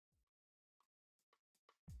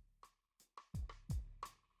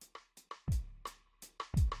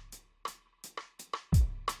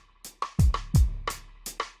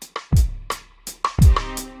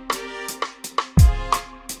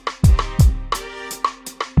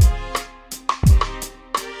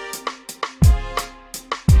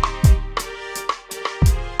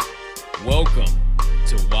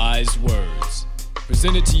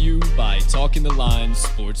Presented to you by Talking the Line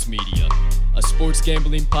Sports Media, a sports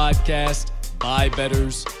gambling podcast by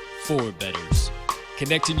bettors for bettors,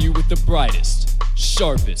 connecting you with the brightest,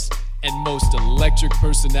 sharpest, and most electric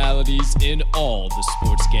personalities in all the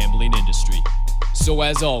sports gambling industry. So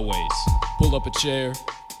as always, pull up a chair,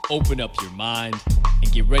 open up your mind,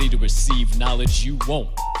 and get ready to receive knowledge you won't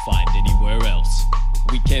find anywhere else.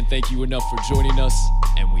 We can't thank you enough for joining us,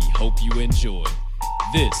 and we hope you enjoy.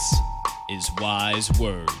 This is Wise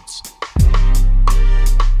Words.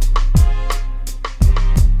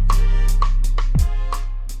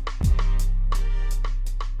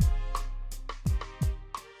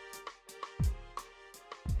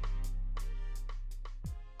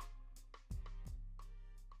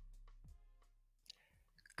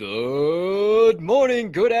 Good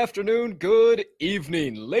morning, good afternoon, good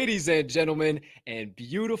evening, ladies and gentlemen, and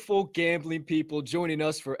beautiful gambling people joining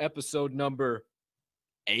us for episode number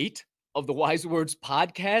 8 of the Wise Words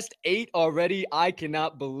podcast. 8 already. I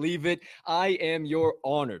cannot believe it. I am your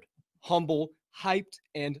honored, humble, hyped,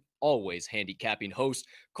 and always handicapping host,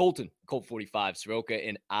 Colton, Colt 45 Soroka,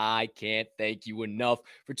 and I can't thank you enough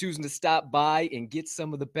for choosing to stop by and get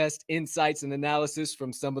some of the best insights and analysis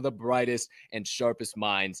from some of the brightest and sharpest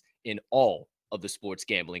minds in all of the sports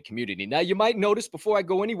gambling community. Now, you might notice before I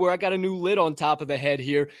go anywhere, I got a new lid on top of the head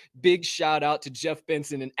here. Big shout out to Jeff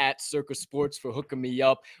Benson and at Circa Sports for hooking me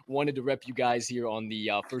up. Wanted to rep you guys here on the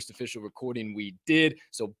first official recording we did.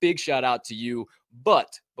 So big shout out to you.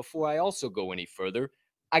 But before I also go any further,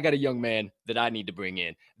 I got a young man that I need to bring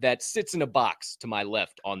in that sits in a box to my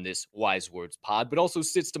left on this Wise Words pod, but also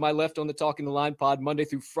sits to my left on the Talking the Line pod Monday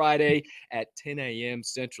through Friday at 10 a.m.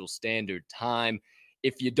 Central Standard Time.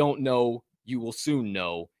 If you don't know, you will soon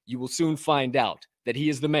know. You will soon find out that he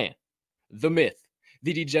is the man, the myth,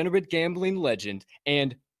 the degenerate gambling legend,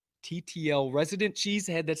 and TTL resident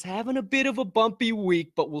cheesehead that's having a bit of a bumpy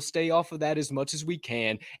week, but we'll stay off of that as much as we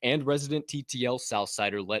can, and resident TTL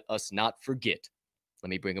Southsider, let us not forget. Let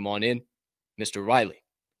me bring him on in, Mr. Riley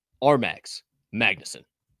Armax Magnuson.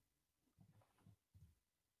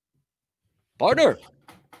 Partner,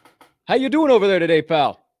 how you doing over there today,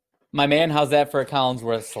 pal? My man, how's that for a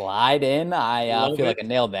Collinsworth slide in? I feel like I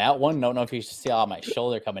nailed that one. Don't know if you saw my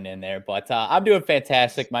shoulder coming in there, but I'm doing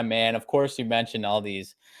fantastic, my man. Of course, you mentioned all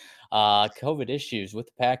these COVID issues with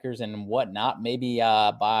the Packers and whatnot. Maybe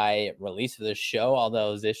by release of this show, all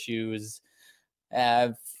those issues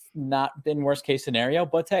have not been worst case scenario,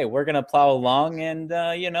 but hey, we're going to plow along and,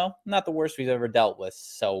 not the worst we've ever dealt with.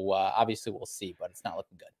 So obviously we'll see, but it's not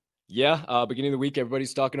looking good. Yeah, beginning of the week,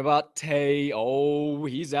 everybody's talking about Tay. Oh,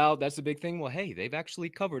 he's out. That's the big thing. Well, hey, they've actually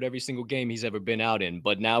covered every single game he's ever been out in.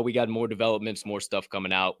 But now we got more developments, more stuff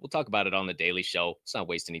coming out. We'll talk about it on the Daily Show. Let's not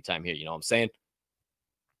waste any time here. You know what I'm saying?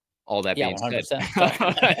 All that being 100%.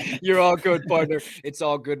 Said, you're all good, partner. It's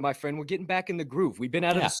all good, my friend. We're getting back in the groove. We've been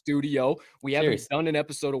out of the studio. We haven't done an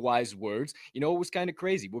episode of Wise Words. You know, it was kind of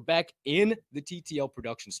crazy. We're back in the TTL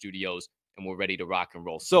production studios, and we're ready to rock and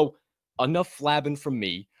roll. So enough flabbing from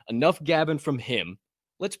me, enough gabbing from him.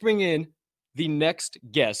 Let's bring in the next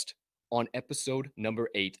guest on episode number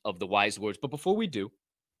 8 of the Wise Words. But before we do,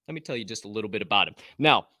 let me tell you just a little bit about him.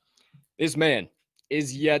 Now, this man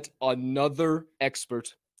is yet another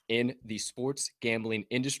expert in the sports gambling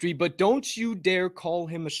industry, but don't you dare call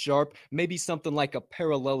him a sharp, maybe something like a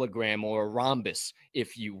parallelogram or a rhombus,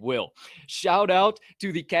 if you will. Shout out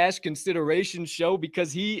to the Cash Consideration Show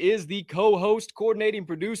because he is the co-host, coordinating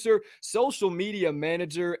producer, social media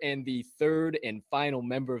manager, and the third and final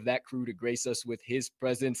member of that crew to grace us with his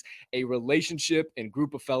presence, a relationship and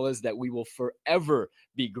group of fellas that we will forever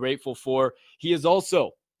be grateful for. He is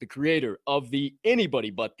also the creator of the Anybody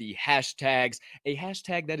But the hashtags, a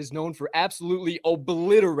hashtag that is known for absolutely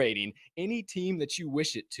obliterating any team that you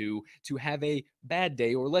wish it to have a bad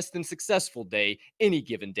day or less than successful day any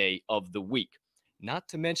given day of the week. Not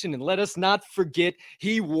to mention, and let us not forget,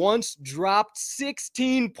 he once dropped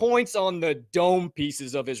 16 points on the dome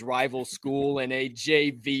pieces of his rival school in a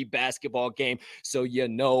JV basketball game. So you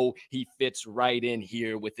know he fits right in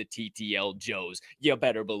here with the TTL Joes. You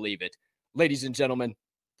better believe it. Ladies and gentlemen,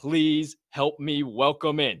 please help me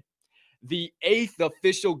welcome in the 8th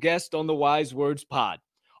official guest on the Wise Words pod.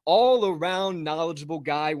 All-around knowledgeable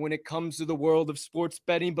guy when it comes to the world of sports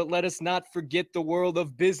betting, but let us not forget the world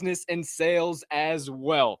of business and sales as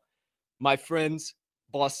well. My friends,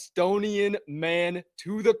 Bostonian man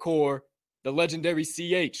to the core, the legendary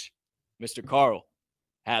CH, Mr. Carl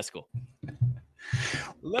Haskell.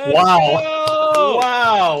 Wow.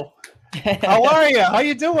 How are you? How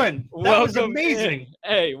you doing? That was amazing.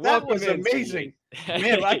 That was amazing.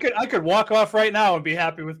 Man, I could walk off right now and be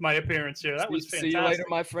happy with my appearance here. That was fantastic. See you later,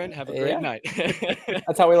 my friend. Have a great night.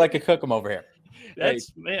 That's how we like to cook them over here.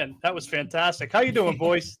 Man, that was fantastic. How you doing,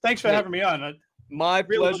 boys? Thanks for having me on. My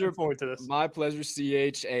really pleasure. Looking forward to this. My pleasure,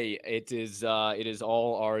 CH. Hey, it is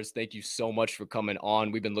all ours. Thank you so much for coming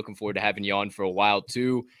on. We've been looking forward to having you on for a while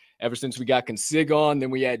too. Ever since we got Consig on,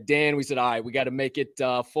 then we had Dan. We said, all right, we got to make it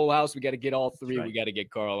full house. We got to get all three. Right. We got to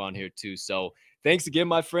get Carl on here too. So thanks again,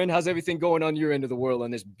 my friend. How's everything going on your end of the world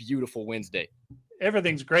on this beautiful Wednesday?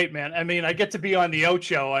 Everything's great, man. I mean, I get to be on the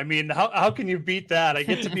Ocho. I mean, how can you beat that? I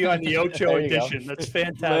get to be on the Ocho edition. That's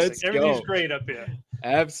fantastic. Everything's great up here.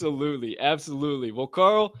 Absolutely. Absolutely. Well,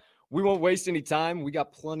 Carl, we won't waste any time. We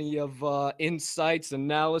got plenty of insights,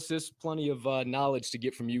 analysis, plenty of knowledge to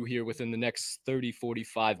get from you here within the next 30,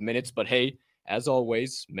 45 minutes. But hey, as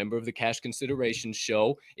always, member of the Cash Considerations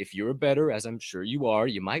Show, if you're a bettor, as I'm sure you are,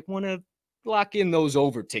 you might want to lock in those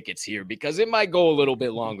over tickets here because it might go a little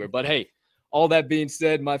bit longer. But hey, all that being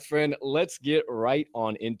said, my friend, let's get right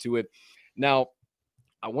on into it. Now,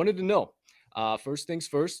 I wanted to know, first things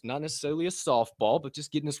first, not necessarily a softball, but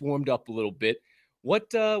just getting us warmed up a little bit. What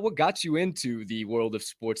got you into the world of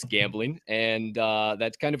sports gambling? And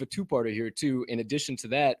that's kind of a two-parter here too. In addition to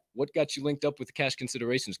that, what got you linked up with the Cash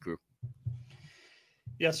Considerations crew?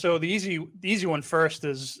 Yeah, so the easy one first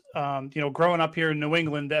is, growing up here in New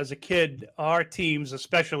England as a kid, our teams,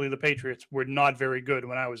 especially the Patriots, were not very good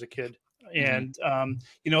when I was a kid. And,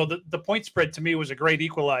 the point spread to me was a great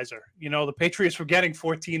equalizer. The Patriots were getting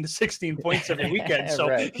 14 to 16 points every weekend. So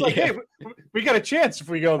it's like, hey, we got a chance if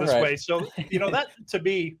we go this way. So, that to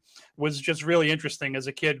me was just really interesting as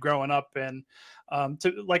a kid growing up. And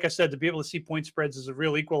like I said, to be able to see point spreads as a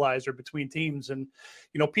real equalizer between teams. And,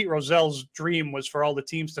 Pete Rozell's dream was for all the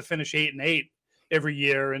teams to finish 8-8 every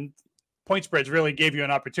year. And point spreads really gave you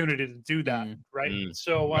an opportunity to do that. Right.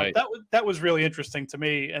 So that was really interesting to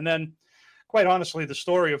me. And then, quite honestly, the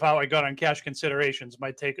story of how I got on Cash Considerations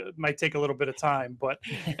might take a little bit of time, but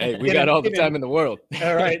hey, we got all the time in the world.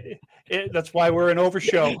 All right, that's why we're an over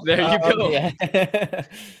show. There you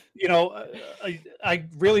go. I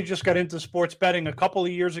really just got into sports betting a couple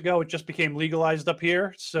of years ago. It just became legalized up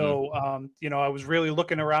here, so I was really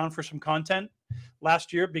looking around for some content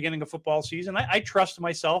last year, beginning of football season. I trust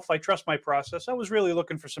myself. I trust my process. I was really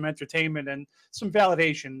looking for some entertainment and some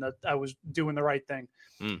validation that I was doing the right thing.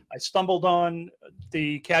 I stumbled on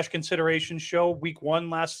the Cash Considerations show week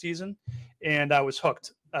 1 last season, and I was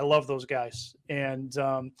hooked. I love those guys. And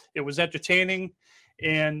it was entertaining.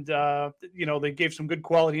 And, they gave some good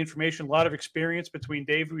quality information, a lot of experience between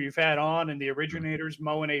Dave, who you've had on, and the originators,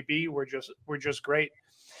 Mo and AB, were just great.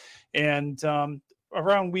 And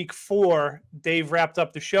around week 4, Dave wrapped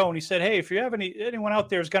up the show and he said, hey, if you have anyone out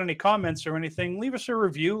there who's got any comments or anything, leave us a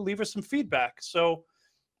review, leave us some feedback. So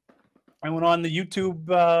I went on the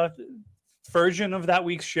YouTube version of that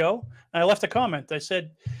week's show and I left a comment. I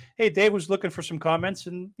said, hey, Dave was looking for some comments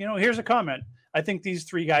and, here's a comment. I think these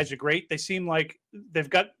 3 guys are great. They seem like they've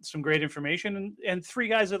got some great information and 3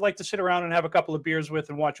 guys I'd like to sit around and have a couple of beers with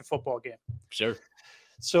and watch a football game. Sure.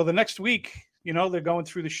 So the next week, they're going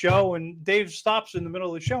through the show and Dave stops in the middle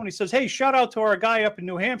of the show and he says, hey, shout out to our guy up in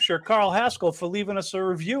New Hampshire, Carl Haskell, for leaving us a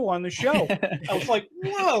review on the show. I was like,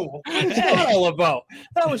 whoa, what is that all about?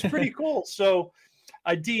 That was pretty cool. So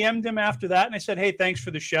I DM'd him after that and I said, hey, thanks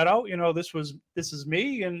for the shout out. This is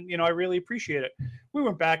me. And, I really appreciate it. We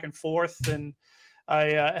went back and forth and I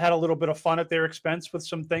had a little bit of fun at their expense with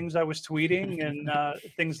some things I was tweeting and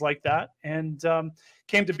things like that. And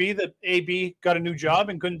came to be that AB got a new job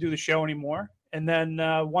and couldn't do the show anymore. And then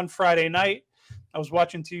one Friday night, I was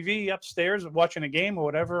watching TV upstairs, watching a game or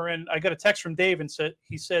whatever. And I got a text from Dave and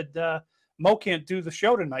he said, Mo can't do the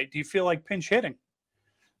show tonight. Do you feel like pinch hitting?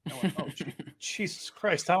 I went, oh, Jesus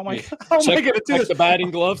Christ! How am I going to do this? The batting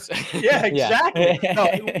gloves. Yeah, exactly. Yeah.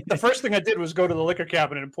 No, the first thing I did was go to the liquor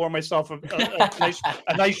cabinet and pour myself a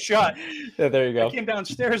nice shot. Yeah, there you go. I came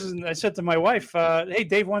downstairs and I said to my wife, "Hey,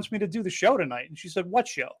 Dave wants me to do the show tonight." And she said, "What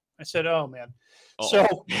show?" I said, "Oh man." Uh-oh.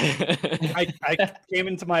 So I came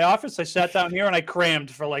into my office. I sat down here and I crammed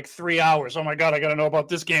for like 3 hours. Oh my God! I got to know about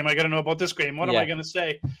this game. I got to know about this game. What am I going to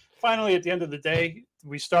say? Finally, at the end of the day,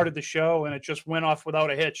 we started the show and it just went off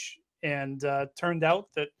without a hitch. And turned out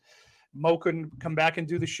that Mo couldn't come back and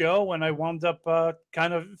do the show. And I wound up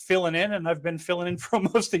kind of filling in, and I've been filling in for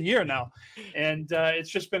almost a year now. And it's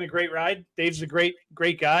just been a great ride. Dave's a great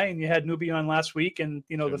guy. And you had Newbie on last week. And,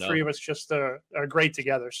 the 3 of us just are great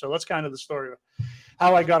together. So that's kind of the story of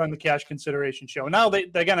how I got on the Cash Consideration show. Now they're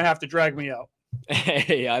going to have to drag me out.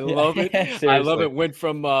 Hey, I love it. I love it. Went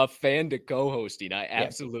from fan to co-hosting. I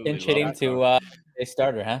absolutely pinch hitting to a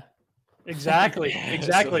starter, huh? Exactly.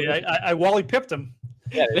 I Wally pipped him.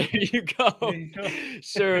 Yeah, there you go.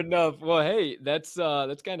 Sure enough. Well, hey, that's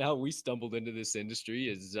kind of how we stumbled into this industry.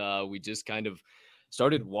 Is we just kind of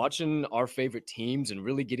started watching our favorite teams and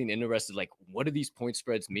really getting interested. Like, what do these point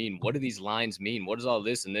spreads mean? What do these lines mean? What is all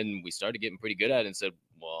this? And then we started getting pretty good at it and said,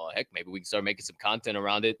 well, heck, maybe we can start making some content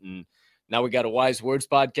around it. And now we got a Wise Words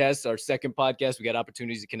podcast, our second podcast. We got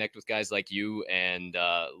opportunities to connect with guys like you and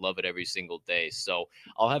love it every single day. So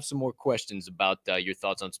I'll have some more questions about your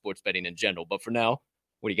thoughts on sports betting in general. But for now,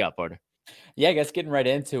 what do you got, partner? Yeah, I guess getting right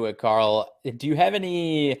into it, Carl. Do you have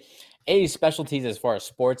any specialties as far as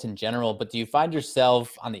sports in general? But do you find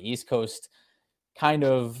yourself on the East Coast kind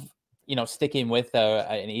of, sticking with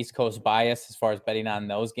an East Coast bias as far as betting on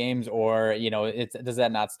those games? Or, does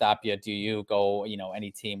that not stop you? Do you go,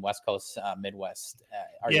 any team, West Coast, Midwest?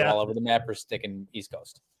 Are you all over the map or sticking East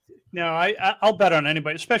Coast? No, I'll bet on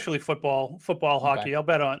anybody, especially football, hockey. Okay. I'll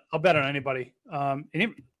bet on anybody. And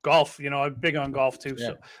even golf, I'm big on golf too. Yeah.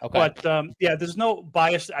 So, okay. But there's no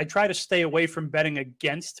bias. I try to stay away from betting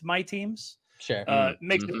against my teams. Sure.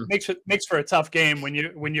 Makes for a tough game when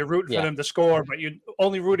you're rooting for them to score, but you're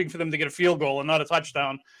only rooting for them to get a field goal and not a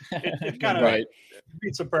touchdown. It kind of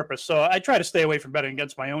beats the purpose. So I try to stay away from betting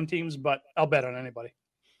against my own teams, but I'll bet on anybody.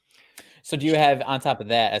 So do you have, on top of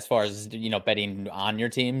that, as far as, betting on your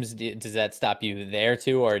teams, does that stop you there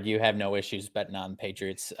too? Or do you have no issues betting on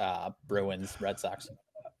Patriots, Bruins, Red Sox?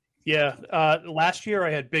 Yeah. Last year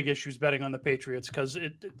I had big issues betting on the Patriots because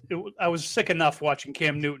I was sick enough watching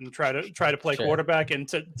Cam Newton try to play quarterback, and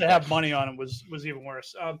to have money on him was even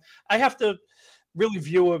worse. I have to really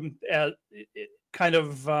view him as kind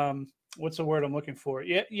of, what's the word I'm looking for?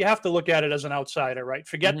 You have to look at it as an outsider, right?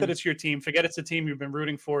 Forget that it's your team. Forget it's a team you've been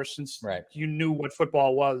rooting for since you knew what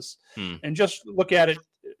football was, and just look at it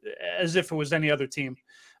as if it was any other team.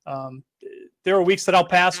 There are weeks that I'll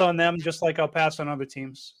pass on them, just like I'll pass on other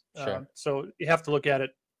teams. Sure. So you have to look at it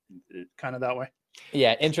kind of that way.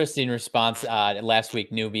 Yeah, interesting response. Last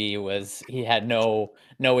week, Newbie he had no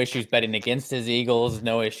issues betting against his Eagles,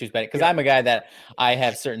 no issues betting, because I'm a guy that I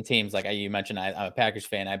have certain teams, like you mentioned, I'm a Packers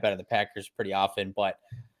fan. I bet on the Packers pretty often, but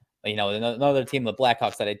another team, the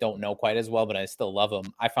Blackhawks, that I don't know quite as well, but I still love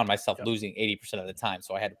them. I found myself losing 80% of the time,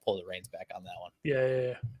 so I had to pull the reins back on that one.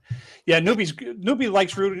 Yeah. Newbie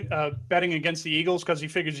likes betting against the Eagles because he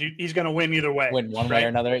figures he's going to win either way. Win one way or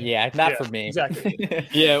another. Yeah, not for me. Exactly.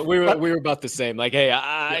 Yeah, we were about the same. Like,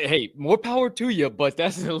 hey, more power to you, but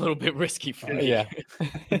that's a little bit risky for me. Yeah.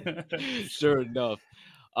 Sure enough.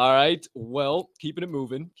 All right. Well, keeping it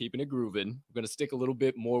moving, keeping it grooving. We're going to stick a little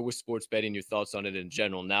bit more with sports betting, your thoughts on it in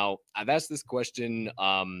general. Now, I've asked this question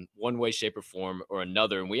one way, shape, or form or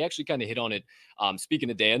another, and we actually kind of hit on it. Speaking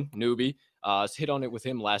of Dan, Newbie, hit on it with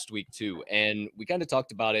him last week too. And we kind of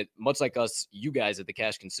talked about it, much like us, you guys at the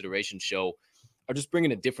Cash Consideration Show are just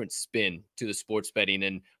bringing a different spin to the sports betting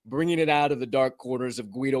and bringing it out of the dark corners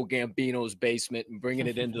of Guido Gambino's basement and bringing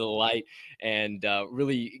it into the light and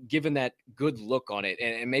really giving that good look on it.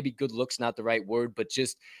 And maybe good look's not the right word, but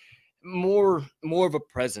just more of a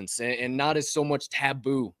presence and not as so much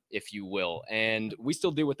taboo, if you will. And we still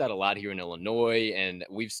deal with that a lot here in Illinois. And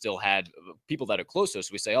we've still had people that are close to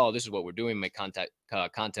us. We say, oh, this is what we're doing, make content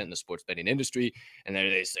in the sports betting industry. And then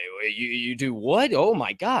they say, well, you do what? Oh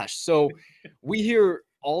my gosh. So we hear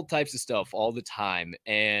all types of stuff all the time.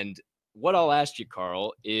 And what I'll ask you,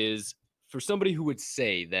 Carl, is for somebody who would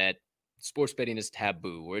say that sports betting is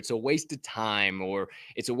taboo, or it's a waste of time, or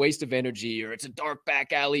it's a waste of energy, or it's a dark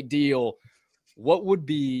back alley deal, what would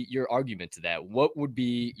be your argument to that? What would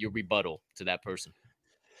be your rebuttal to that person?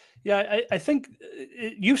 Yeah, I think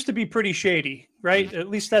it used to be pretty shady, right? At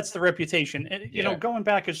least that's the reputation. And, going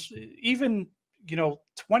back as even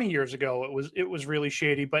 20 years ago, it was really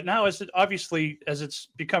shady. But now, as it's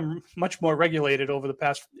become much more regulated over the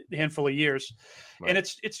past handful of years, and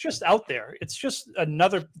it's just out there. It's just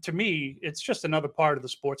to me, it's just another part of the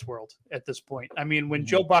sports world at this point. I mean, when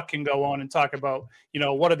Joe Buck can go on and talk about,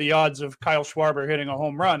 what are the odds of Kyle Schwarber hitting a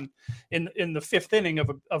home run in the fifth inning of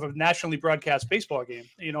a nationally broadcast baseball game,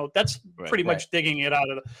 that's pretty much digging it out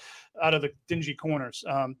of the dingy corners.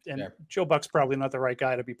 Joe Buck's probably not the right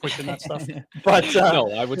guy to be pushing that stuff. But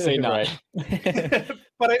no, I would say not.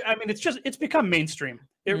 But I mean, it's become mainstream.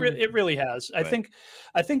 It really has. I think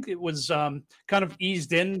it was kind of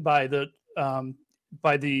eased in by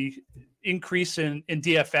the increase in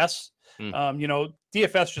DFS.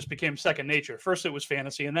 DFS just became second nature. First it was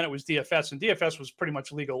fantasy, and then it was DFS, and DFS was pretty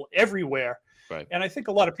much legal everywhere. Right. And I think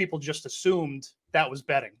a lot of people just assumed that was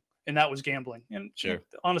betting and that was gambling. And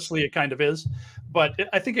honestly, it kind of is. But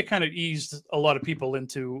I think it kind of eased a lot of people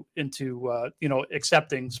into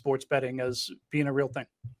accepting sports betting as being a real thing.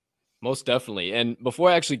 Most definitely. And before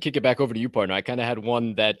I actually kick it back over to you, partner, I kind of had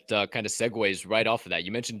one that kind of segues right off of that.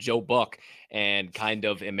 You mentioned Joe Buck and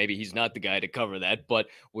maybe he's not the guy to cover that, but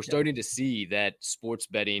we're starting to see that sports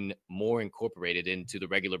betting more incorporated into the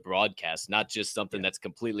regular broadcast, not just something that's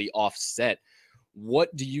completely offset.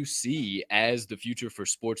 What do you see as the future for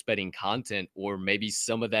sports betting content, or maybe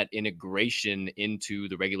some of that integration into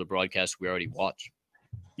the regular broadcast we already watch?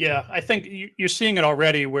 Yeah, I think you're seeing it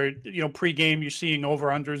already where, pregame, you're seeing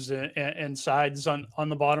over-unders and sides on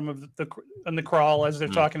the bottom of the crawl as they're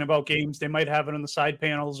talking about games. They might have it on the side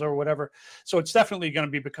panels or whatever. So it's definitely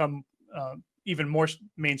going to become even more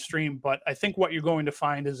mainstream. But I think what you're going to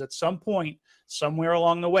find is at some point, somewhere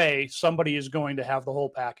along the way, somebody is going to have the whole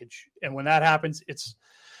package. And when that happens,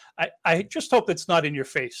 I just hope it's not in your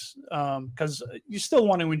face, because you still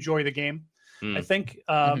want to enjoy the game. I think,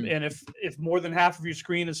 and if more than half of your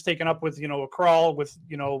screen is taken up with, a crawl with,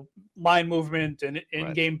 line movement and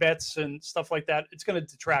in-game bets and stuff like that, it's going to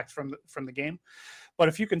detract from the game. But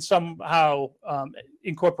if you can somehow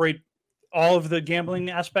incorporate all of the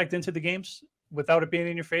gambling aspect into the games without it being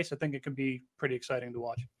in your face, I think it can be pretty exciting to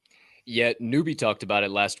watch. Yeah, Newbie talked about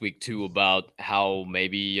it last week too, about how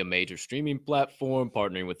maybe a major streaming platform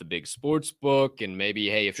partnering with a big sports book, and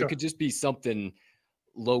maybe, hey, if it could just be something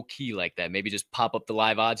low key like that, maybe just pop up the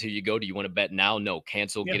live odds. Here you go. Do you want to bet now? No,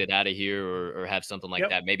 cancel, get it out of here, or have something like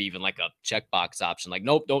that. Maybe even like a checkbox option, like,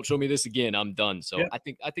 nope, don't show me this again. I'm done. So I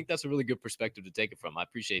think that's a really good perspective to take it from. I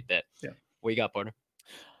appreciate that. Yeah. What you got, partner?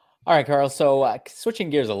 All right, Carl. So switching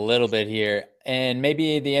gears a little bit here, and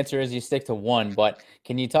maybe the answer is you stick to one, but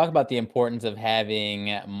can you talk about the importance of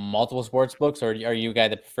having multiple sports books, or are you a guy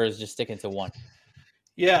that prefers just sticking to one?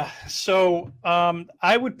 Yeah, so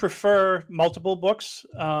I would prefer multiple books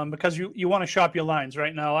because you want to shop your lines.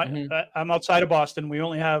 Right now, I'm outside of Boston.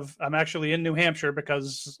 I'm actually in New Hampshire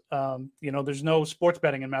because there's no sports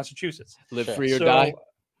betting in Massachusetts. Live free or die.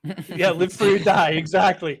 Yeah, live free or die.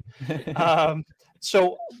 Exactly.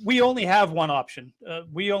 So we only have one option.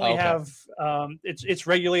 We only have it's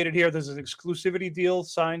regulated here. There's an exclusivity deal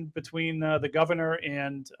signed between the governor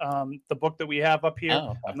and the book that we have up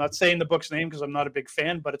here. I'm not saying the book's name because I'm not a big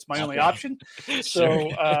fan, but it's my only option.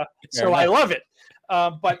 So so I love it.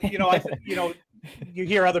 But you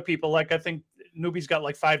hear other people, like I think Newbie's got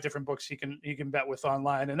like 5 different books he can bet with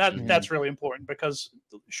online, and that's really important because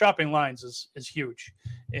shopping lines is huge,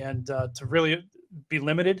 and to really be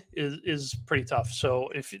limited is pretty tough. So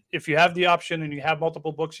if you have the option and you have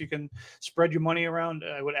multiple books you can spread your money around,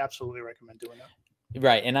 I would absolutely recommend doing that.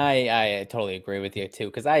 Right, and I totally agree with you too,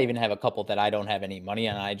 because I even have a couple that I don't have any money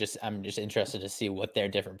on. I'm just interested to see what their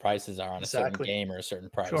different prices are on a certain game or a certain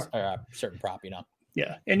price or a certain prop.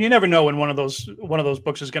 Yeah, and you never know when one of those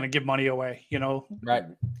books is going to give money away. Right?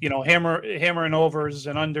 Hammering overs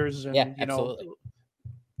and unders and absolutely.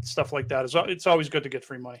 Stuff like that. It's always good to get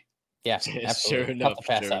free money. Yeah, sure enough.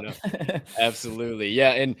 Absolutely.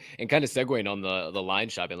 Yeah, and kind of segueing on the line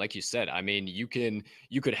shopping, like you said, I mean, you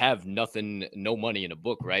could have no money in a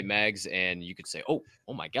book, right, Mags? And you could say, oh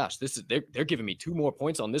my gosh, they're giving me 2 more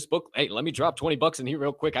points on this book. Hey, let me drop $20 in here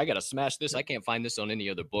real quick. I gotta smash this. I can't find this on any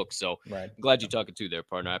other book. So I'm glad you're talking to there,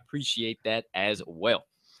 partner. I appreciate that as well.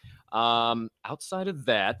 Outside of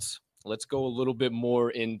that, let's go a little bit more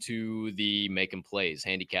into the making plays,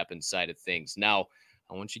 handicapping side of things. Now,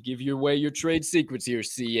 I want you to give away your trade secrets here,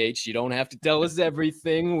 CH. You don't have to tell us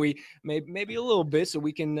everything. We maybe a little bit so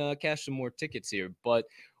we can cash some more tickets here. But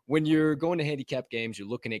when you're going to handicap games, you're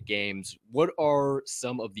looking at games, what are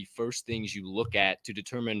some of the first things you look at to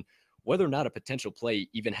determine whether or not a potential play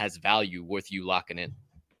even has value worth you locking in?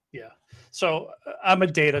 Yeah. So I'm a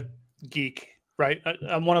data geek. Right.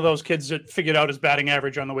 I'm one of those kids that figured out his batting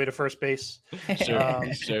average on the way to first base.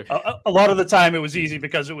 Sure. A lot of the time it was easy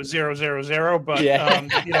because it was 0-0-0,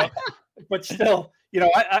 but but still,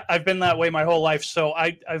 I've been that way my whole life. So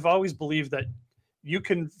I've always believed that you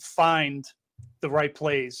can find the right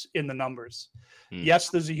plays in the numbers. Yes,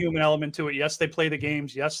 there's a human element to it. Yes, they play the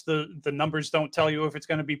games. Yes, the numbers don't tell you if it's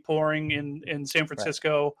going to be pouring in San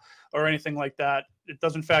Francisco or anything like that. It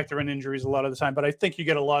doesn't factor in injuries a lot of the time, but I think you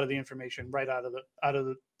get a lot of the information right out of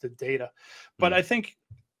the data. But I think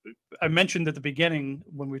I mentioned at the beginning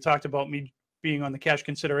when we talked about me being on the Cash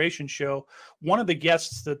Consideration show, one of the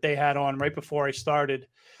guests that they had on right before I started,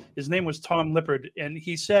 his name was Tom Lippard, and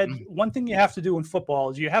he said one thing you have to do in football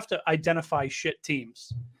is you have to identify shit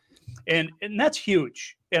teams. And that's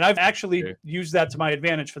huge. And I've actually used that to my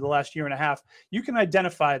advantage for the last year and a half. You can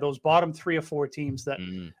identify those bottom 3 or 4 teams that,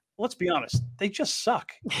 let's be honest, they just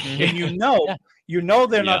suck. And you know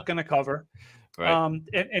they're not going to cover.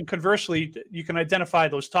 And conversely, you can identify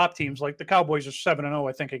those top teams, like the Cowboys are 7-0,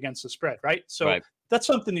 I think, against the spread, right? So that's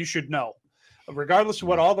something you should know, regardless of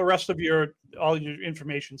what all the rest of your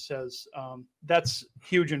information says. That's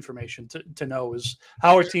huge information to know, is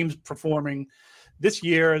how are teams performing this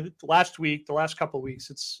year, last week, the last couple of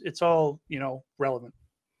weeks. It's all, relevant.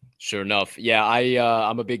 Sure enough. Yeah,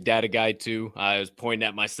 I'm a big data guy too. I was pointing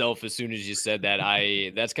at myself as soon as you said that.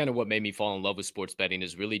 That's kind of what made me fall in love with sports betting,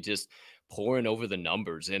 is really just pouring over the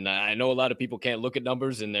numbers. And I know a lot of people can't look at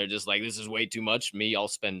numbers and they're just like, this is way too much. Me, I'll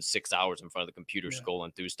spend 6 hours in front of the computer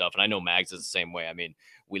scrolling through stuff. And I know Mags is the same way. I mean,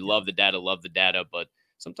 we love the data, but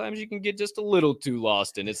sometimes you can get just a little too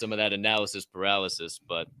lost in it, some of that analysis paralysis,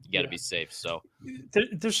 but you got to be safe. So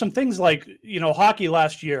there's some things like, hockey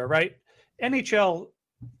last year, right? NHL,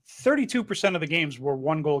 32% of the games were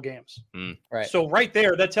 1-goal games. Right. So right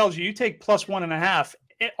there, that tells you take plus 1.5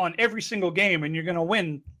 on every single game, and you're going to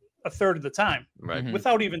win a third of the time,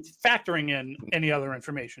 without even factoring in any other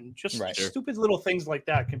information. Just stupid little things like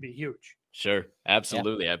that can be huge. Sure.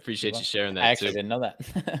 Absolutely. I appreciate you sharing that. I actually didn't know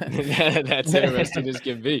that. That's interesting as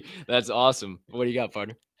can be. That's awesome. What do you got,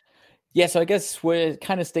 partner? Yeah. So I guess we're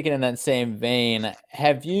kind of sticking in that same vein.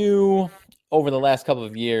 Have you, over the last couple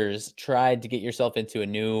of years, tried to get yourself into a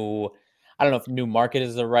new, I don't know if new market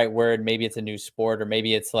is the right word. Maybe it's a new sport, or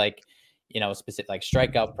maybe it's like, specific, like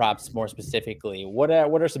strikeout props more specifically. What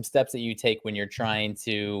are some steps that you take when you're trying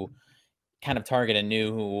to kind of target a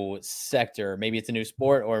new sector? Maybe it's a new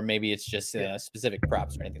sport, or maybe it's just specific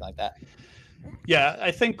props or anything like that. Yeah, I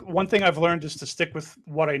think one thing I've learned is to stick with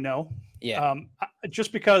what I know. Yeah.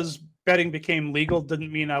 Just because betting became legal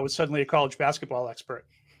didn't mean I was suddenly a college basketball expert,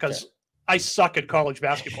 because I suck at college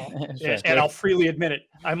basketball, and I'll freely admit it.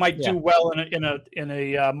 I might do well in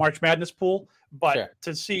a March Madness pool, but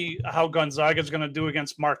to see how Gonzaga is going to do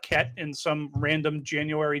against Marquette in some random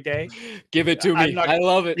January day, give it to me. I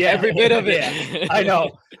love it. Every bit of it. I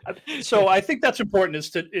know. So I think that's important,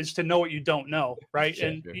 is to know what you don't know, right?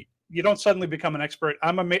 You don't suddenly become an expert.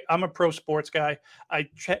 I'm a pro sports guy. I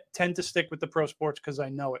tend to stick with the pro sports because I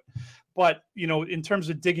know it. But, in terms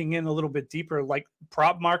of digging in a little bit deeper, like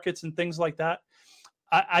prop markets and things like that,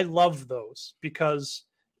 I love those, because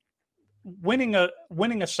winning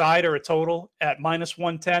a side or a total at minus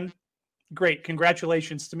 110, great,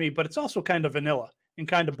 congratulations to me. But it's also kind of vanilla and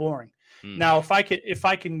kind of boring. Now, if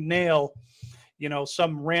I can nail,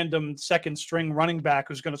 some random second string running back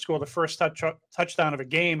who's going to score the first touchdown of a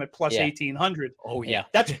game at plus 1,800. Oh yeah,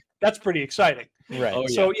 that's pretty exciting. Right.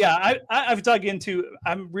 So I've dug into.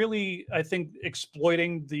 I'm really, I think,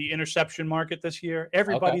 exploiting the interception market this year.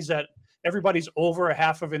 Everybody's over a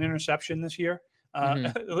half of an interception this year,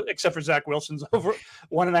 except for Zach Wilson's over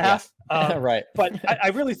 1.5. Right. But I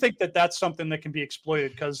really think that's something that can be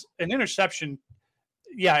exploited, because an interception.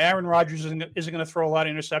 Yeah, Aaron Rodgers isn't going to throw a lot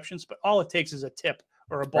of interceptions, but all it takes is a tip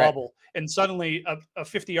or a bobble, and suddenly a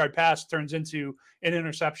 50-yard pass turns into an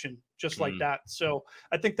interception, just like that. So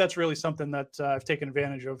I think that's really something that I've taken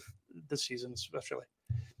advantage of this season, especially.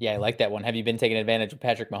 Yeah, I like that one. Have you been taking advantage of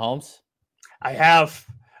Patrick Mahomes? I have.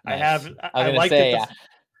 Nice. I have. I was going to say,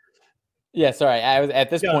 yeah, sorry. I was at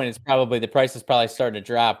this point. It's probably, the price is probably starting to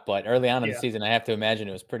drop, but early on in the season, I have to imagine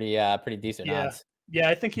it was pretty decent odds. Yeah,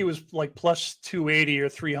 I think he was like plus 280 or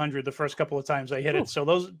 300 the first couple of times I hit it. So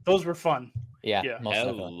those were fun. Yeah.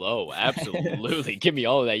 Hello, absolutely. Give me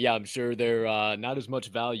all of that. Yeah, I'm sure they're not as much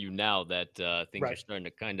value now that things are starting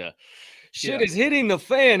to kind of shit is hitting the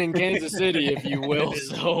fan in Kansas City, if you will.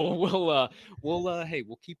 So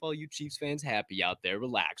we'll keep all you Chiefs fans happy out there.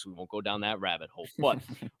 Relax. We won't go down that rabbit hole. But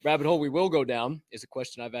rabbit hole we will go down is a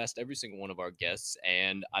question I've asked every single one of our guests,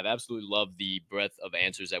 and I've absolutely loved the breadth of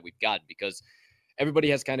answers that we've got, because everybody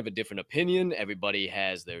has kind of a different opinion. Everybody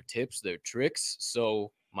has their tips, their tricks.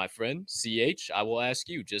 So, my friend, CH, I will ask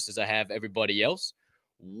you, just as I have everybody else,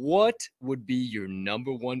 what would be your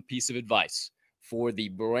number one piece of advice for the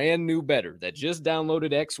brand new bettor that just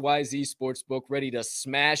downloaded XYZ Sportsbook, ready to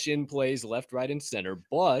smash in plays left, right, and center,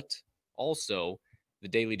 but also the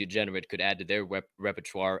Daily Degenerate could add to their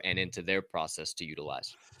repertoire and into their process to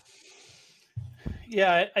utilize?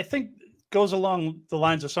 Yeah, I think goes along the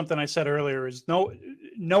lines of something I said earlier, is know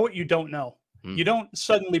what you don't know. You don't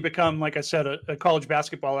suddenly become, like I said, a college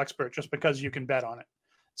basketball expert just because you can bet on it.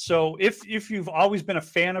 So if you've always been a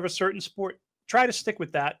fan of a certain sport, try to stick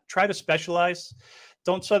with that. Try to specialize.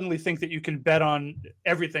 don't suddenly think that you can bet on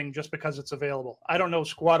everything just because it's available. I don't know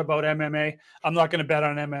squat about MMA. I'm not going to bet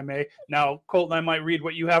on MMA. Now, Colton, I might read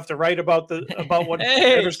what you have to write about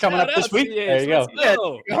whatever's coming up this week. There you go.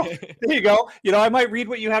 Yeah, there you go. I might read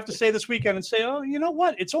what you have to say this weekend and say, oh, you know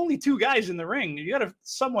what? It's only 2 guys in the ring. You got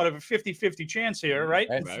somewhat of a 50-50 chance here, right?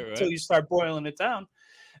 Until you start boiling it down.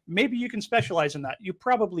 Maybe you can specialize in that. You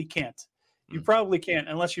probably can't. You probably can't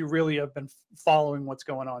unless you really have been following what's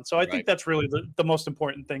going on. So I think that's really the most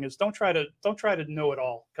important thing is don't try to know it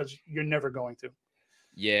all, because you're never going to.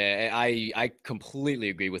 Yeah, I completely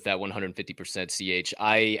agree with that 150%, CH.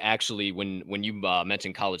 I actually, when you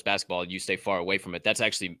mentioned college basketball, you stay far away from it. That's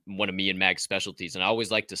actually one of me and Mag's specialties. And I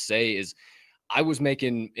always like to say is I was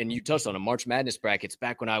making, and you touched on a March Madness brackets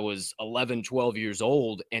back when I was 11, 12 years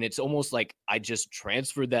old. And it's almost like I just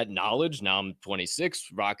transferred that knowledge. Now I'm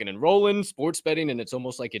 26, rocking and rolling, sports betting. And it's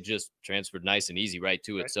almost like it just transferred nice and easy right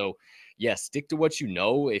to it. So yeah, stick to what you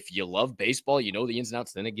know. If you love baseball, you know the ins and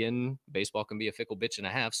outs. Then again, baseball can be a fickle bitch and a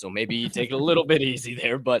half. So maybe take it a little bit easy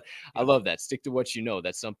there. But I love that. Stick to what you know.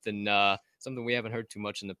 That's something we haven't heard too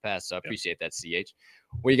much in the past. So I appreciate that, CH.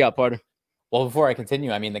 What you got, partner? Well, before I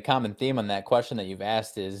continue, I mean, the common theme on that question that you've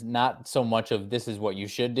asked is not so much of this is what you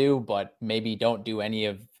should do, but maybe don't do any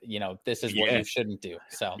of, this is what you shouldn't do.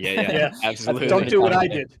 So yeah, absolutely. Don't do what I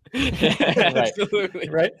did. Absolutely.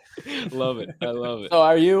 Right. Love it. I love it. So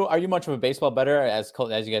are you much of a baseball bettor? As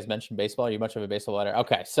you guys mentioned baseball, are you much of a baseball bettor?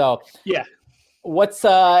 Okay. So yeah. What's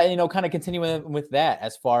kind of continuing with that,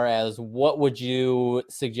 as far as what would you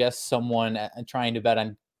suggest someone trying to bet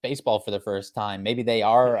on baseball for the first time? Maybe they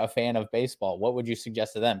are a fan of baseball. What would you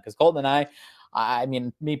suggest to them? Because Colton and I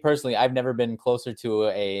mean, me personally, I've never been closer to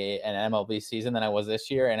an MLB season than I was this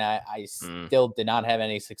year, and I still did not have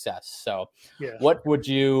any success. So what would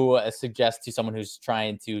you suggest to someone who's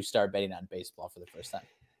trying to start betting on baseball for the first time?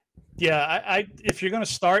 Yeah, if you're going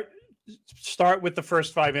to start with the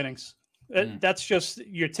first 5 innings. That's just,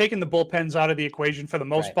 you're taking the bullpens out of the equation for the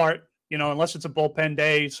most part. Unless it's a bullpen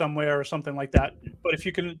day somewhere or something like that. But if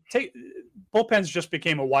you can bullpens just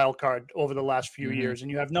became a wild card over the last few years,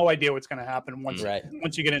 and you have no idea what's going to happen once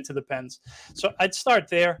you get into the pens. So I'd start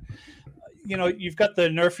there. You've got the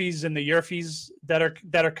Nerfies and the Yerfies that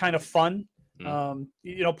are kind of fun.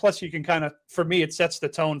 Plus you can kind of, for me, it sets the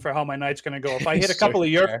tone for how my night's going to go. If I hit a couple of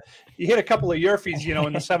Yerfies,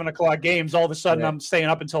 in the 7 o'clock games, all of a sudden I'm staying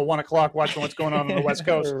up until 1 o'clock watching what's going on the West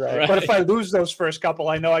Coast. But if I lose those first couple,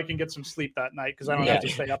 I know I can get some sleep that night because I don't have to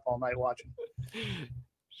stay up all night watching.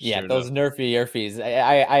 Yeah, those Nerfy Yerfies.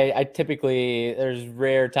 I typically, there's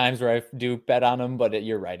rare times where I do bet on them, but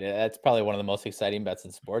you're right. That's probably one of the most exciting bets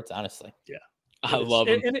in sports, honestly. Yeah. I love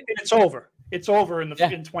them. And it's over. It's over in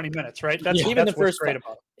 20 minutes, right? That's even the first great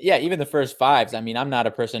about it. Yeah, even the first 5s. I mean, I'm not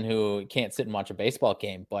a person who can't sit and watch a baseball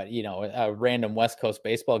game, but a random West Coast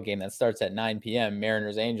baseball game that starts at 9 p.m.,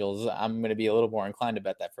 Mariners Angels, I'm going to be a little more inclined to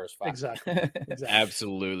bet that first 5. Exactly.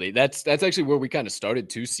 Absolutely. That's actually where we kind of started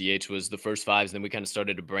too, CH, was the first 5s, and then we kind of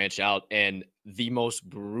started to branch out. And the most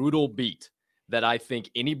brutal beat that I think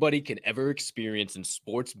anybody can ever experience in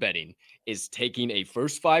sports betting is taking a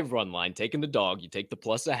first 5 run line, taking the dog, you take the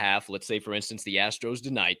 +0.5, let's say, for instance, the Astros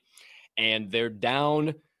tonight, and they're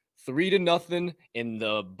down 3-0 in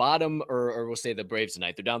the bottom, or we'll say the Braves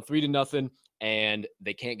tonight. They're down 3-0, and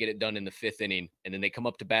they can't get it done in the 5th inning. And then they come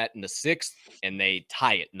up to bat in the 6th, and they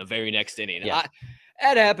tie it in the very next inning. Yeah.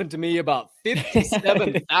 That happened to me about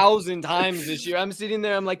 57,000 times this year. I'm sitting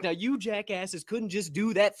there. I'm like, now you jackasses couldn't just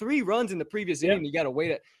do that 3 runs in the previous inning. You got to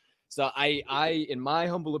wait. So I, in my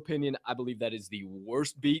humble opinion, I believe that is the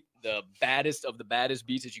worst beat, the baddest of the baddest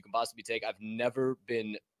beats that you can possibly take. I've never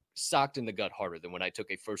been socked in the gut harder than when I took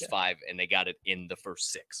a first 5 and they got it in the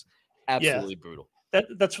first 6. Absolutely brutal.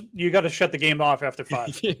 That's you got to shut the game off after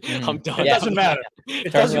 5. I'm done. It doesn't matter.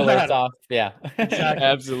 It doesn't matter. Off. Yeah,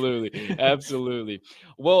 exactly. Absolutely.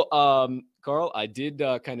 Well, Carl, I did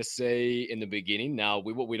kind of say in the beginning. Now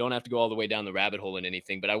we don't have to go all the way down the rabbit hole in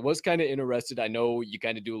anything, but I was kind of interested. I know you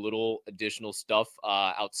kind of do a little additional stuff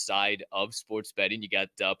outside of sports betting. You got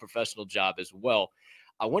a professional job as well.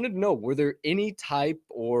 I wanted to know, were there any type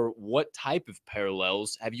or what type of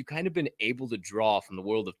parallels have you kind of been able to draw from the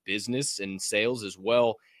world of business and sales as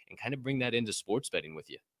well, and kind of bring that into sports betting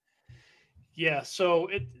with you? Yeah, so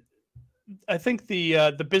I think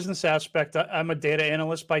the business aspect, I'm a data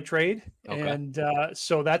analyst by trade. Okay. And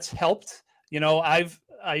so that's helped. I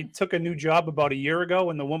took a new job about a year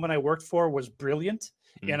ago, and the woman I worked for was brilliant.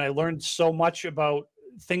 And I learned so much about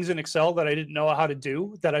things in Excel that I didn't know how to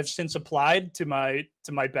do that I've since applied to my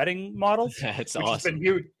betting models. That's which awesome. Has been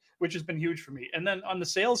huge, which has been huge for me. And then on the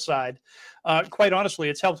sales side, quite honestly,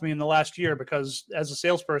 it's helped me in the last year, because as a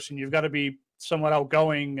salesperson, you've got to be somewhat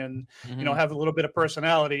outgoing and, have a little bit of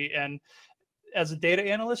personality. And as a data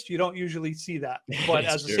analyst, you don't usually see that, but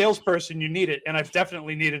as a salesperson, you need it. And I've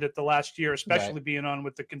definitely needed it the last year, especially being on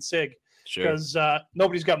with the Consig, because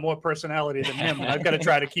nobody's got more personality than him. And I've got to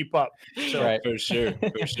try to keep up. So for sure.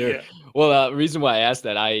 Yeah. Well, reason why I asked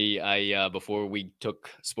that, I before we took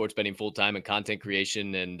sports betting full time and content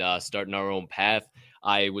creation and starting our own path,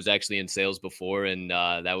 I was actually in sales before, and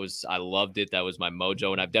I loved it. That was my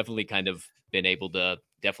mojo, and I've definitely kind of been able to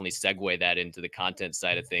segue that into the content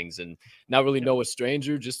side of things, and not really know a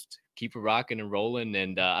stranger, just keep it rocking and rolling.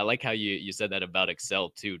 And I like how you said that about Excel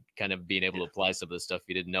too, kind of being able to apply some of the stuff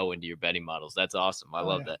you didn't know into your betting models. That's awesome. I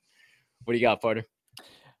love that. What do you got, partner?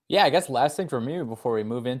 Yeah, I guess last thing for me before we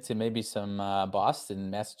move into maybe some Boston,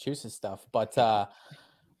 Massachusetts stuff, but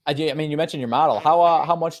I mean, you mentioned your model.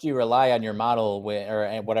 How much do you rely on your model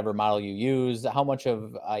or whatever model you use? How much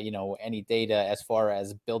of any data as far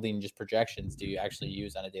as building just projections do you actually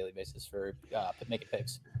use on a daily basis for making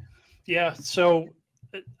picks? Yeah, so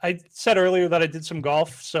I said earlier that I did some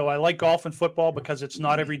golf. So I like golf and football because it's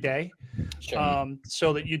not every day. Sure.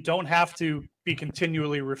 So that you don't have to be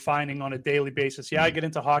continually refining on a daily basis. Yeah, I get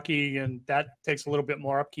into hockey and that takes a little bit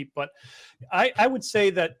more upkeep, but I would say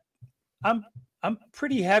that I'm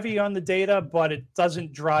pretty heavy on the data, but it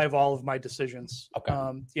doesn't drive all of my decisions. Okay.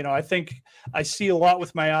 I think I see a lot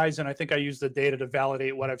with my eyes, and I think I use the data to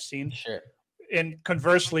validate what I've seen. Sure. And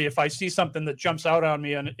conversely, if I see something that jumps out on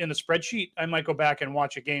me in a spreadsheet, I might go back and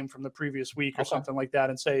watch a game from the previous week or something like that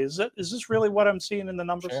and say, is this really what I'm seeing in the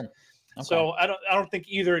numbers? Sure. Okay. So I don't think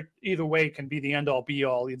either way can be the end all be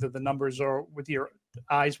all, either the numbers or with your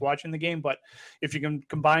eyes watching the game. But if you can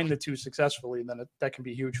combine the two successfully, then that can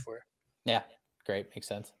be huge for you. Yeah. Great. Makes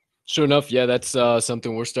sense. Sure enough. Yeah, that's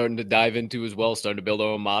something we're starting to dive into as well, starting to build our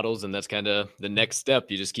own models. And that's kind of the next step.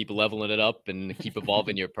 You just keep leveling it up and keep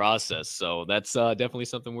evolving your process. So that's definitely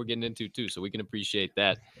something we're getting into too. So we can appreciate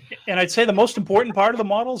that. And I'd say the most important part of the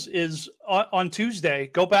models is on Tuesday,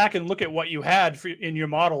 go back and look at what you had in your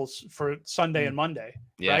models for Sunday and Monday,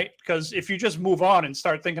 right? Because if you just move on and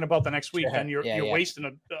start thinking about the next week, then you're wasting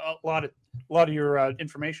a lot of your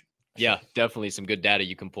information. Yeah, definitely some good data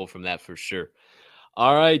you can pull from that for sure.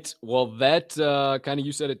 All right. Well, that kind of,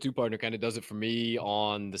 you said it too, partner, kind of does it for me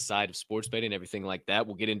on the side of sports betting, everything like that.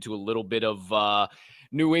 We'll get into a little bit of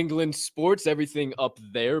New England sports, everything up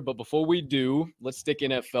there. But before we do, let's stick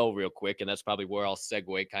NFL real quick. And that's probably where I'll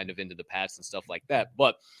segue kind of into the past and stuff like that.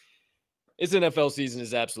 But this NFL season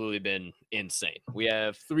has absolutely been insane. We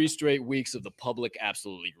have 3 straight weeks of the public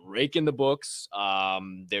absolutely raking the books.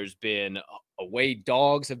 There's been away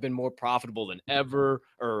dogs have been more profitable than ever,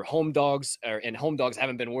 or home dogs, and home dogs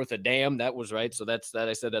haven't been worth a damn. That was right. So that's that.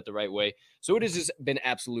 I said that the right way. So it has just been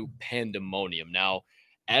absolute pandemonium. Now,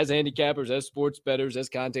 as handicappers, as sports bettors, as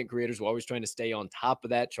content creators, we're always trying to stay on top of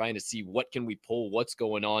that, trying to see what can we pull, what's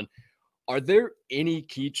going on. Are there any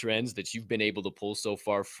key trends that you've been able to pull so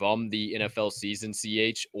far from the NFL season,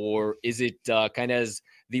 CH, or is it kind of, as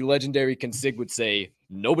the legendary Consig would say,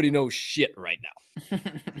 nobody knows shit right now?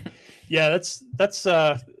 Yeah, that's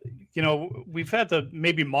we've had to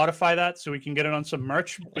maybe modify that so we can get it on some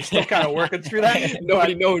merch. We're still kind of working through that.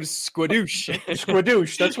 Nobody knows squadoosh.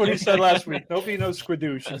 Squadoosh. That's what he said last week. Nobody knows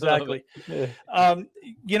squadoosh. Exactly.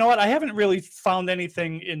 You know what? I haven't really found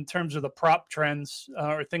anything in terms of the prop trends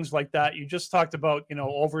or things like that. You just talked about,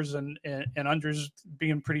 overs and unders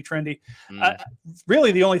being pretty trendy.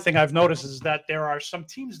 Really, the only thing I've noticed is that there are some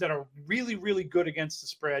teams that are really, really good against the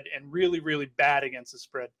spread and really, really bad against the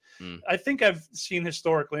spread. I think I've seen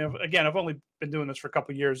historically, again, I've only been doing this for a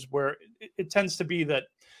couple of years, where it tends to be that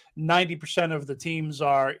 90% of the teams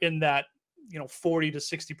are in that 40 to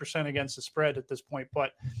 60% against the spread at this point.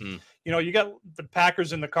 But you got the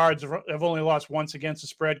Packers and the Cards have only lost once against the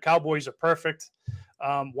spread. Cowboys are perfect.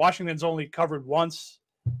 Washington's only covered once.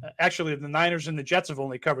 Actually, the Niners and the Jets have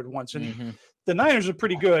only covered once, and the Niners are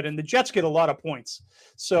pretty good, and the Jets get a lot of points.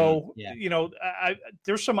 So,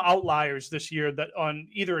 there's some outliers this year that on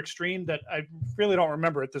either extreme that I really don't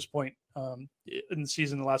remember at this point in the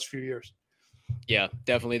season the last few years. Yeah,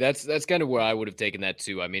 definitely. That's kind of where I would have taken that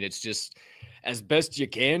too. I mean, it's just as best you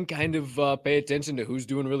can kind of pay attention to who's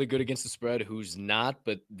doing really good against the spread, who's not.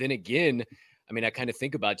 But then again, I mean, I kind of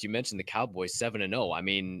think about, you mentioned the Cowboys 7-0. I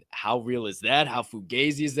mean, how real is that? How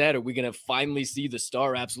fugazi is that? Are we going to finally see the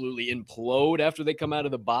star absolutely implode after they come out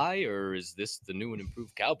of the bye? Or is this the new and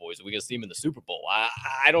improved Cowboys? Are we going to see them in the Super Bowl?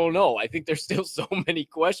 I don't know. I think there's still so many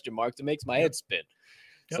question marks. It makes my head spin.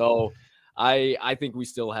 Yep. So I think we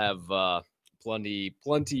still have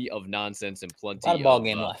plenty of nonsense and plenty A lot of ball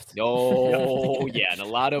game left. Oh, yeah, and a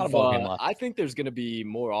lot of ball game left. I think there's going to be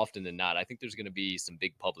more often than not. I think there's going to be some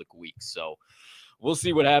big public weeks. So we'll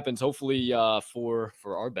see what happens. Hopefully, for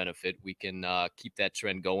our benefit, we can keep that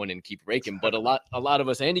trend going and keep raking. But a lot of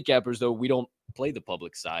us handicappers, though, we don't play the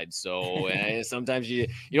public side. So sometimes you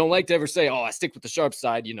don't like to ever say, "Oh, I stick with the sharp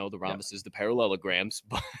side." You know, the rhombuses, the parallelograms.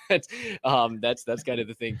 But that's kind of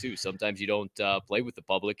the thing too. Sometimes you don't play with the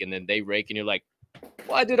public, and then they rake, and you're like,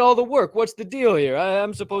 "Well, I did all the work. What's the deal here?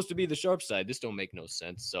 I'm supposed to be the sharp side. This don't make no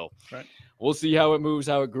sense." So We'll see how it moves,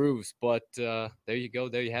 how it grooves. But there you go.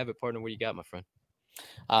 There you have it, partner. What you got, my friend?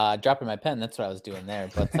 Dropping my pen. That's what I was doing there.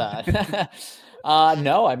 But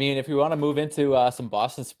no, I mean, if we want to move into some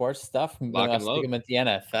Boston sports stuff, sticking with the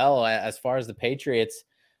NFL, as far as the Patriots,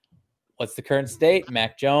 what's the current state?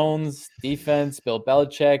 Mac Jones, defense, Bill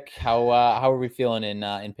Belichick. How are we feeling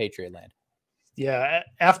in Patriot land? Yeah,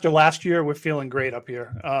 after last year, we're feeling great up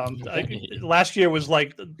here. Last year was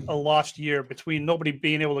like a lost year between nobody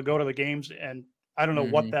being able to go to the games, and I don't know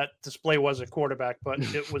what that display was at quarterback, but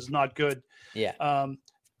it was not good. Yeah.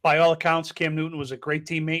 By all accounts, Cam Newton was a great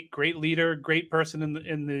teammate, great leader, great person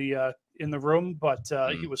in the room, but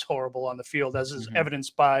he was horrible on the field, as is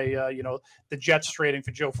evidenced by the Jets trading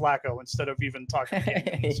for Joe Flacco instead of even talking to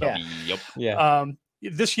him. So,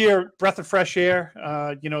 this year, breath of fresh air.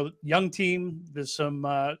 Young team. There's some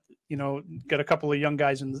got a couple of young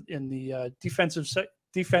guys in the defensive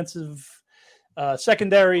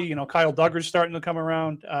secondary. Kyle Duggar's starting to come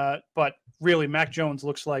around, but really, Mac Jones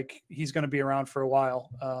looks like he's going to be around for a while.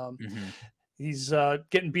 He's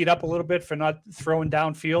getting beat up a little bit for not throwing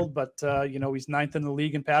downfield, but he's 9th in the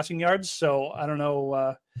league in passing yards. So I don't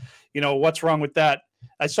know, what's wrong with that.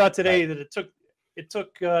 I saw today that it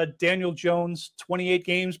took Daniel Jones 28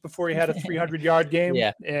 games before he had a 300-yard game,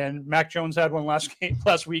 and Mac Jones had one last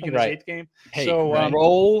week in his 8th game. Hey, so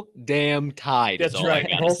roll damn Tide. That's right,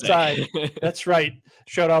 roll Tide. That's right.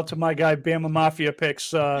 Shout out to my guy Bama Mafia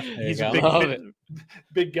picks. He's a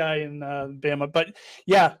big guy in Bama, but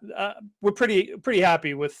we're pretty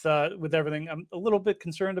happy with everything. I'm a little bit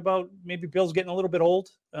concerned about maybe Bill's getting a little bit old.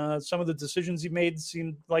 Some of the decisions he made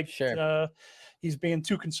seemed like he's being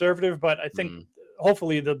too conservative, but I think.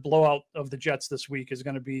 Hopefully the blowout of the Jets this week is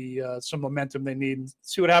going to be some momentum they need.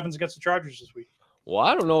 See what happens against the Chargers this week. Well,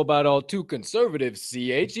 I don't know about all too conservative,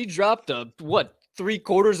 CH. He dropped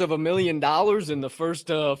 $750,000 in the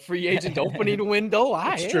first free agent opening window.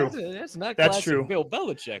 That's true. That's not classic true. Bill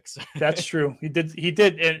Belichick's. That's true. He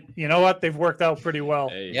did. And you know what? They've worked out pretty well.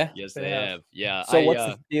 Hey, yes, they have. Yeah. So what's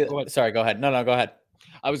the deal? Sorry, go ahead. No, go ahead.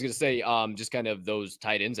 I was going to say, just kind of those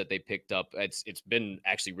tight ends that they picked up. It's been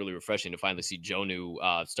actually really refreshing to finally see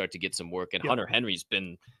Jonnu start to get some work, and Hunter Henry's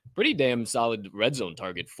been pretty damn solid red zone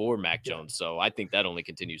target for Mac Jones. So I think that only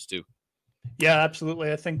continues too. Yeah,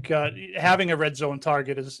 absolutely. I think having a red zone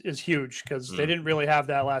target is huge because they didn't really have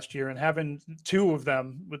that last year, and having two of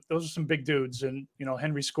them, those are some big dudes. And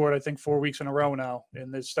Henry scored I think 4 weeks in a row now,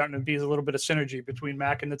 and there's starting to be a little bit of synergy between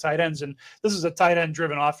Mac and the tight ends. And this is a tight end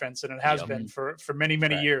driven offense, and it has been for many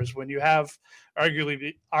years. When you have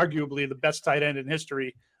arguably the best tight end in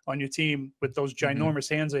history on your team with those ginormous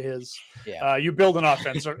hands of his, you build an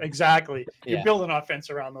offense. Exactly. You build an offense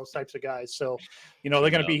around those types of guys. So, they're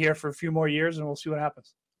going to be here for a few more years, and we'll see what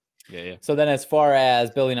happens. Yeah. So then as far as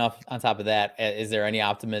building off on top of that, is there any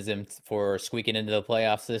optimism for squeaking into the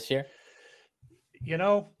playoffs this year?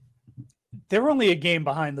 They're only a game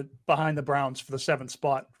behind the Browns for the 7th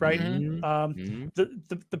spot, right?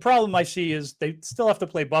 The problem I see is they still have to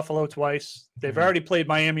play Buffalo twice. They've already played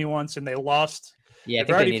Miami once, and they lost. Yeah,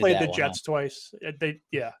 they've already played the Jets twice.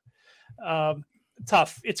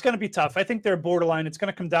 Tough. It's going to be tough. I think they're borderline. It's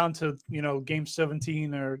going to come down to game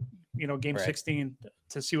 17 or game 16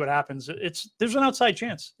 to see what happens. There's an outside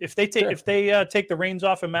chance if they take the reins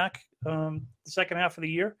off of Mac the second half of the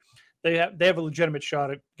year, they have a legitimate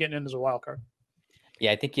shot at getting in as a wild card.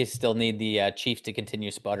 Yeah, I think you still need the Chiefs to continue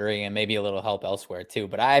sputtering and maybe a little help elsewhere too.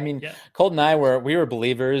 But I mean, Colt and I were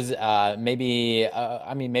believers. Maybe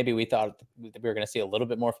we thought we were going to see a little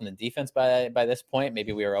bit more from the defense by this point.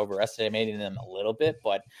 Maybe we were overestimating them a little bit,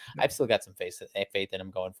 but I've still got some faith in them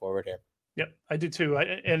going forward here. Yep, I do too.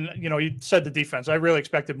 You said the defense. I really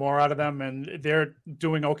expected more out of them, and they're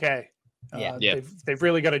doing okay. They've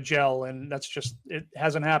really got to gel, and that's just it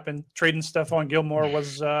hasn't happened. Trading Stephon Gilmore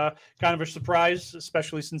was kind of a surprise,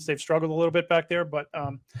 especially since they've struggled a little bit back there. But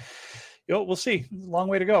we'll see. Long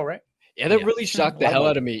way to go, right? Yeah, that really shocked the hell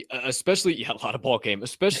out of me, especially a lot of ball game,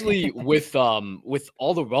 especially with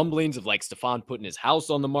all the rumblings of like Stephon putting his house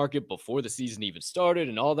on the market before the season even started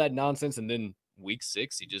and all that nonsense, and then week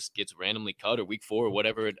 6 he just gets randomly cut, or week 4 or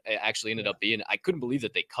whatever it actually ended up being. I couldn't believe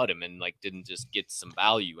that they cut him and like didn't just get some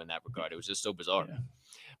value in that regard. It was just so bizarre. Yeah.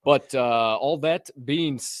 But all that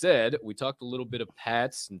being said, we talked a little bit of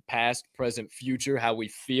Pats and past, present, future, how we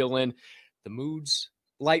feeling. The mood's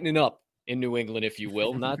lightening up in New England, if you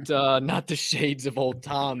will. Not the shades of old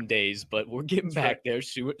Tom days, but we're getting back there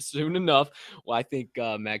soon enough. Well, I think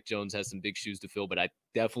Mac Jones has some big shoes to fill, but I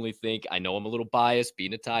definitely think, I know I'm a little biased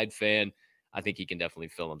being a Tide fan, I think he can definitely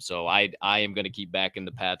fill them. So I am going to keep backing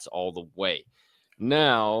the Pats all the way.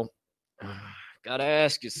 Now, gotta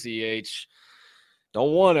ask you, CH.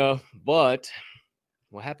 Don't want to, but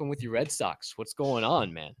what happened with your Red Sox? What's going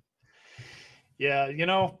on, man? Yeah,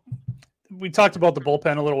 we talked about the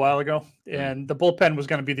bullpen a little while ago, and the bullpen was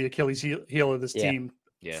going to be the Achilles heel of this team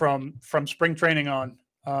from spring training on.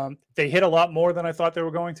 They hit a lot more than I thought they were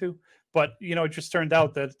going to, but it just turned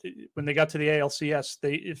out that when they got to the ALCS,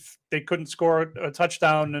 if they couldn't score a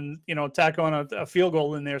touchdown and tack on a field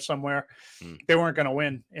goal in there somewhere, they weren't going to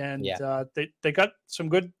win. And they got some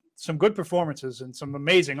good performances and some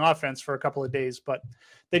amazing offense for a couple of days, but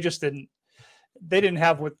they just didn't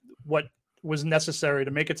have what was necessary to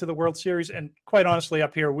make it to the World Series. And quite honestly,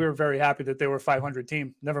 up here, we were very happy that they were a 500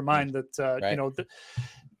 team. Never mind that,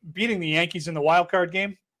 beating the Yankees in the wild card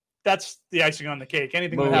game, that's the icing on the cake.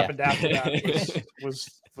 Anything that happened after that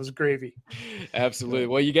was gravy. Absolutely.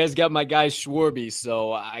 Well, you guys got my guy Schwarby,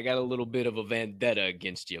 so I got a little bit of a vendetta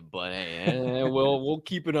against you, but we'll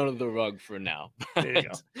keep it under the rug for now. There you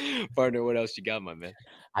go. Partner, what else you got, my man?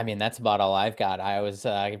 I mean, that's about all I've got. I was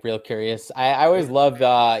real curious. I always love,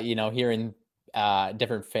 hearing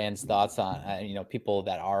different fans' thoughts on, people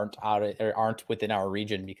that aren't or aren't within our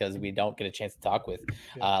region, because we don't get a chance to talk with,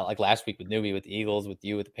 like last week with Newbie, with the Eagles, with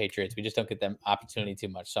you, with the Patriots. We just don't get them opportunity too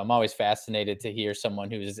much. So I'm always fascinated to hear someone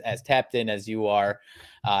who's as tapped in as you are,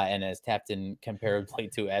 and as tapped in comparably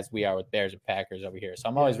to as we are with Bears and Packers over here. So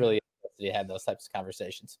I'm always really interested to have those types of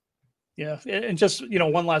conversations. Yeah, and just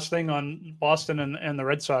one last thing on Boston and the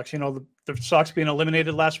Red Sox. The Sox being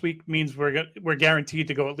eliminated last week means we're guaranteed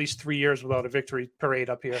to go at least 3 years without a victory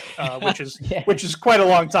parade up here, which is quite a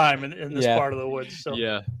long time in this part of the woods. So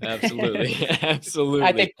yeah, absolutely, absolutely.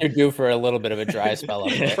 I think you're due for a little bit of a dry spell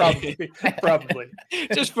up there. Probably,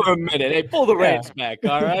 just for a minute. Hey, pull the reins back,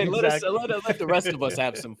 all right. Exactly. Let the rest of us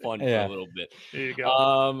have some fun for a little bit. There you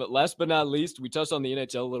go. Last but not least, we touched on the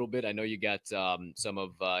NHL a little bit. I know you got some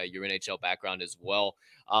of your NHL background as well.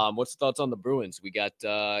 What's the thoughts on the Bruins? We got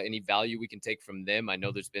any value we can take from them? I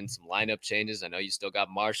know there's been some lineup changes. I know you still got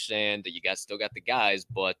Marchand, you guys still got the guys,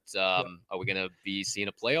 but are we going to be seeing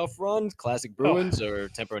a playoff run, classic Bruins, or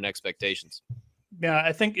tempering expectations? Yeah,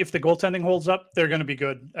 I think if the goaltending holds up, they're going to be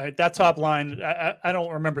good. That top line, I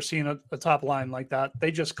don't remember seeing a top line like that.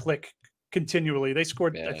 They just click continually. They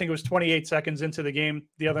scored, I think it was 28 seconds into the game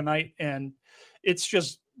the other night, and it's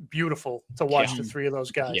just beautiful to watch the three of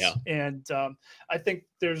those guys. Yeah. And I think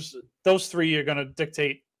those three are going to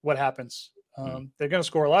dictate what happens. They're going to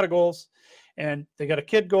score a lot of goals, and they got a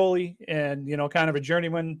kid goalie and, kind of a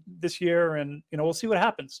journeyman this year. And, we'll see what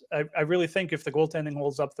happens. I really think if the goaltending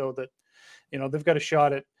holds up, though, that, they've got a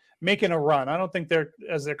shot at making a run. I don't think they're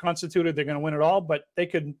constituted, they're going to win it all, but they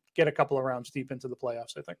could get a couple of rounds deep into the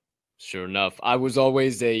playoffs, I think. Sure enough. I was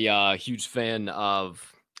always a huge fan of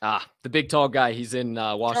the big tall guy. He's in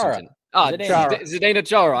Washington. Zdeno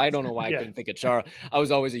Chara. I don't know why I couldn't think of Chara. I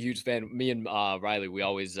was always a huge fan. Me and Riley, we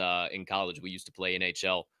always in college, we used to play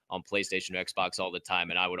NHL on PlayStation or Xbox all the time,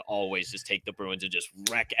 and I would always just take the Bruins and just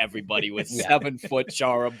wreck everybody with 7-foot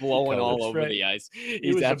Chara blowing all over the ice.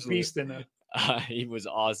 He was a beast in there. He was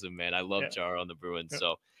awesome, man. I love Chara on the Bruins.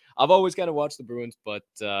 So I've always kind of watched the Bruins, but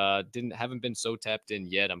haven't been so tapped in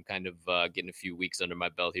yet. I'm kind of getting a few weeks under my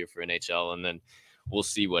belt here for NHL, and then we'll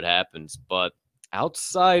see what happens. But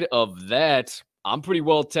outside of that, I'm pretty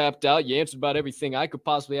well tapped out. You answered about everything I could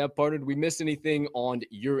possibly have, partner. Did we miss anything on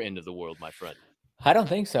your end of the world, my friend? I don't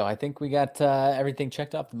think so. I think we got everything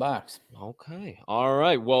checked off the box. Okay. All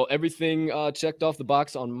right. Well, everything checked off the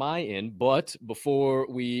box on my end. But before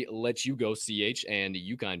we let you go, CH, and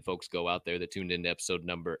you kind folks go out there that tuned in to episode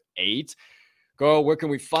number 8, Carl, where can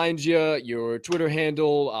we find you? Your Twitter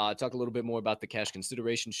handle, talk a little bit more about the Cash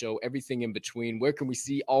Consideration Show, everything in between. Where can we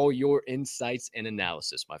see all your insights and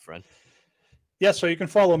analysis, my friend? Yeah, so you can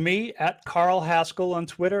follow me at Carl Haskell on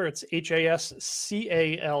Twitter. It's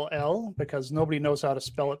Hascall because nobody knows how to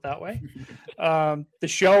spell it that way. The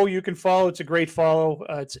show you can follow. It's a great follow.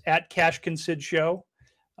 It's at Cash Consid Show.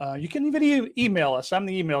 You can even email us. I'm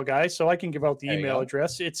the email guy, so I can give out the email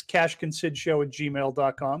address. It's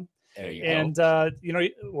cashconsidshow@gmail.com. There you And, go.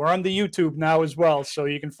 we're on the YouTube now as well. So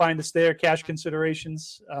you can find us there, Cash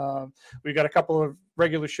Considerations. We've got a couple of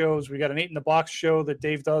regular shows. We got an 8 in the Box show that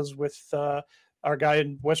Dave does with our guy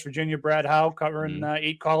in West Virginia, Brad Howe, covering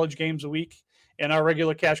 8 college games a week. And our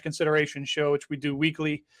regular Cash Consideration show, which we do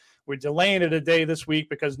weekly. We're delaying it a day this week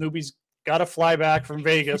because Newbie's got to fly back from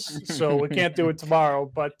Vegas. So we can't do it tomorrow.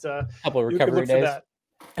 But couple of you can recovery look for days. that.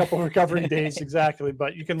 Couple of recovery days, exactly.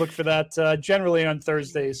 But you can look for that generally on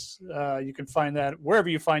Thursdays. You can find that wherever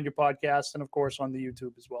you find your podcast, and of course on the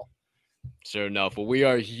YouTube as well. Sure enough. Well, we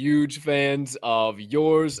are huge fans of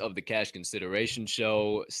yours, of the Cash Consideration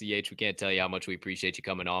Show. CH, we can't tell you how much we appreciate you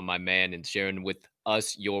coming on, my man, and sharing with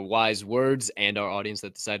us your wise words and our audience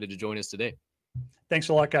that decided to join us today. Thanks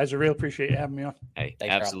a lot, guys. I really appreciate you having me on. Hey,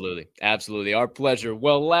 Thanks, absolutely. Absolutely. Our pleasure.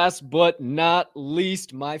 Well, last but not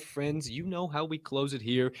least, my friends, you know how we close it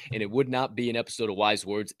here, and it would not be an episode of Wise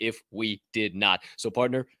Words if we did not. So,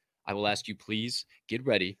 partner, I will ask you, please get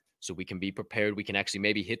ready so we can be prepared. We can actually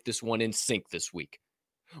maybe hit this one in sync this week.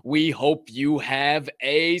 We hope you have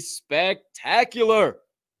a spectacular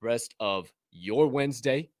rest of your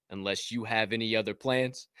Wednesday, unless you have any other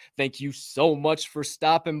plans. Thank you so much for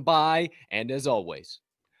stopping by. And as always,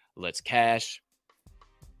 let's cash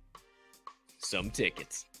some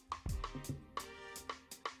tickets.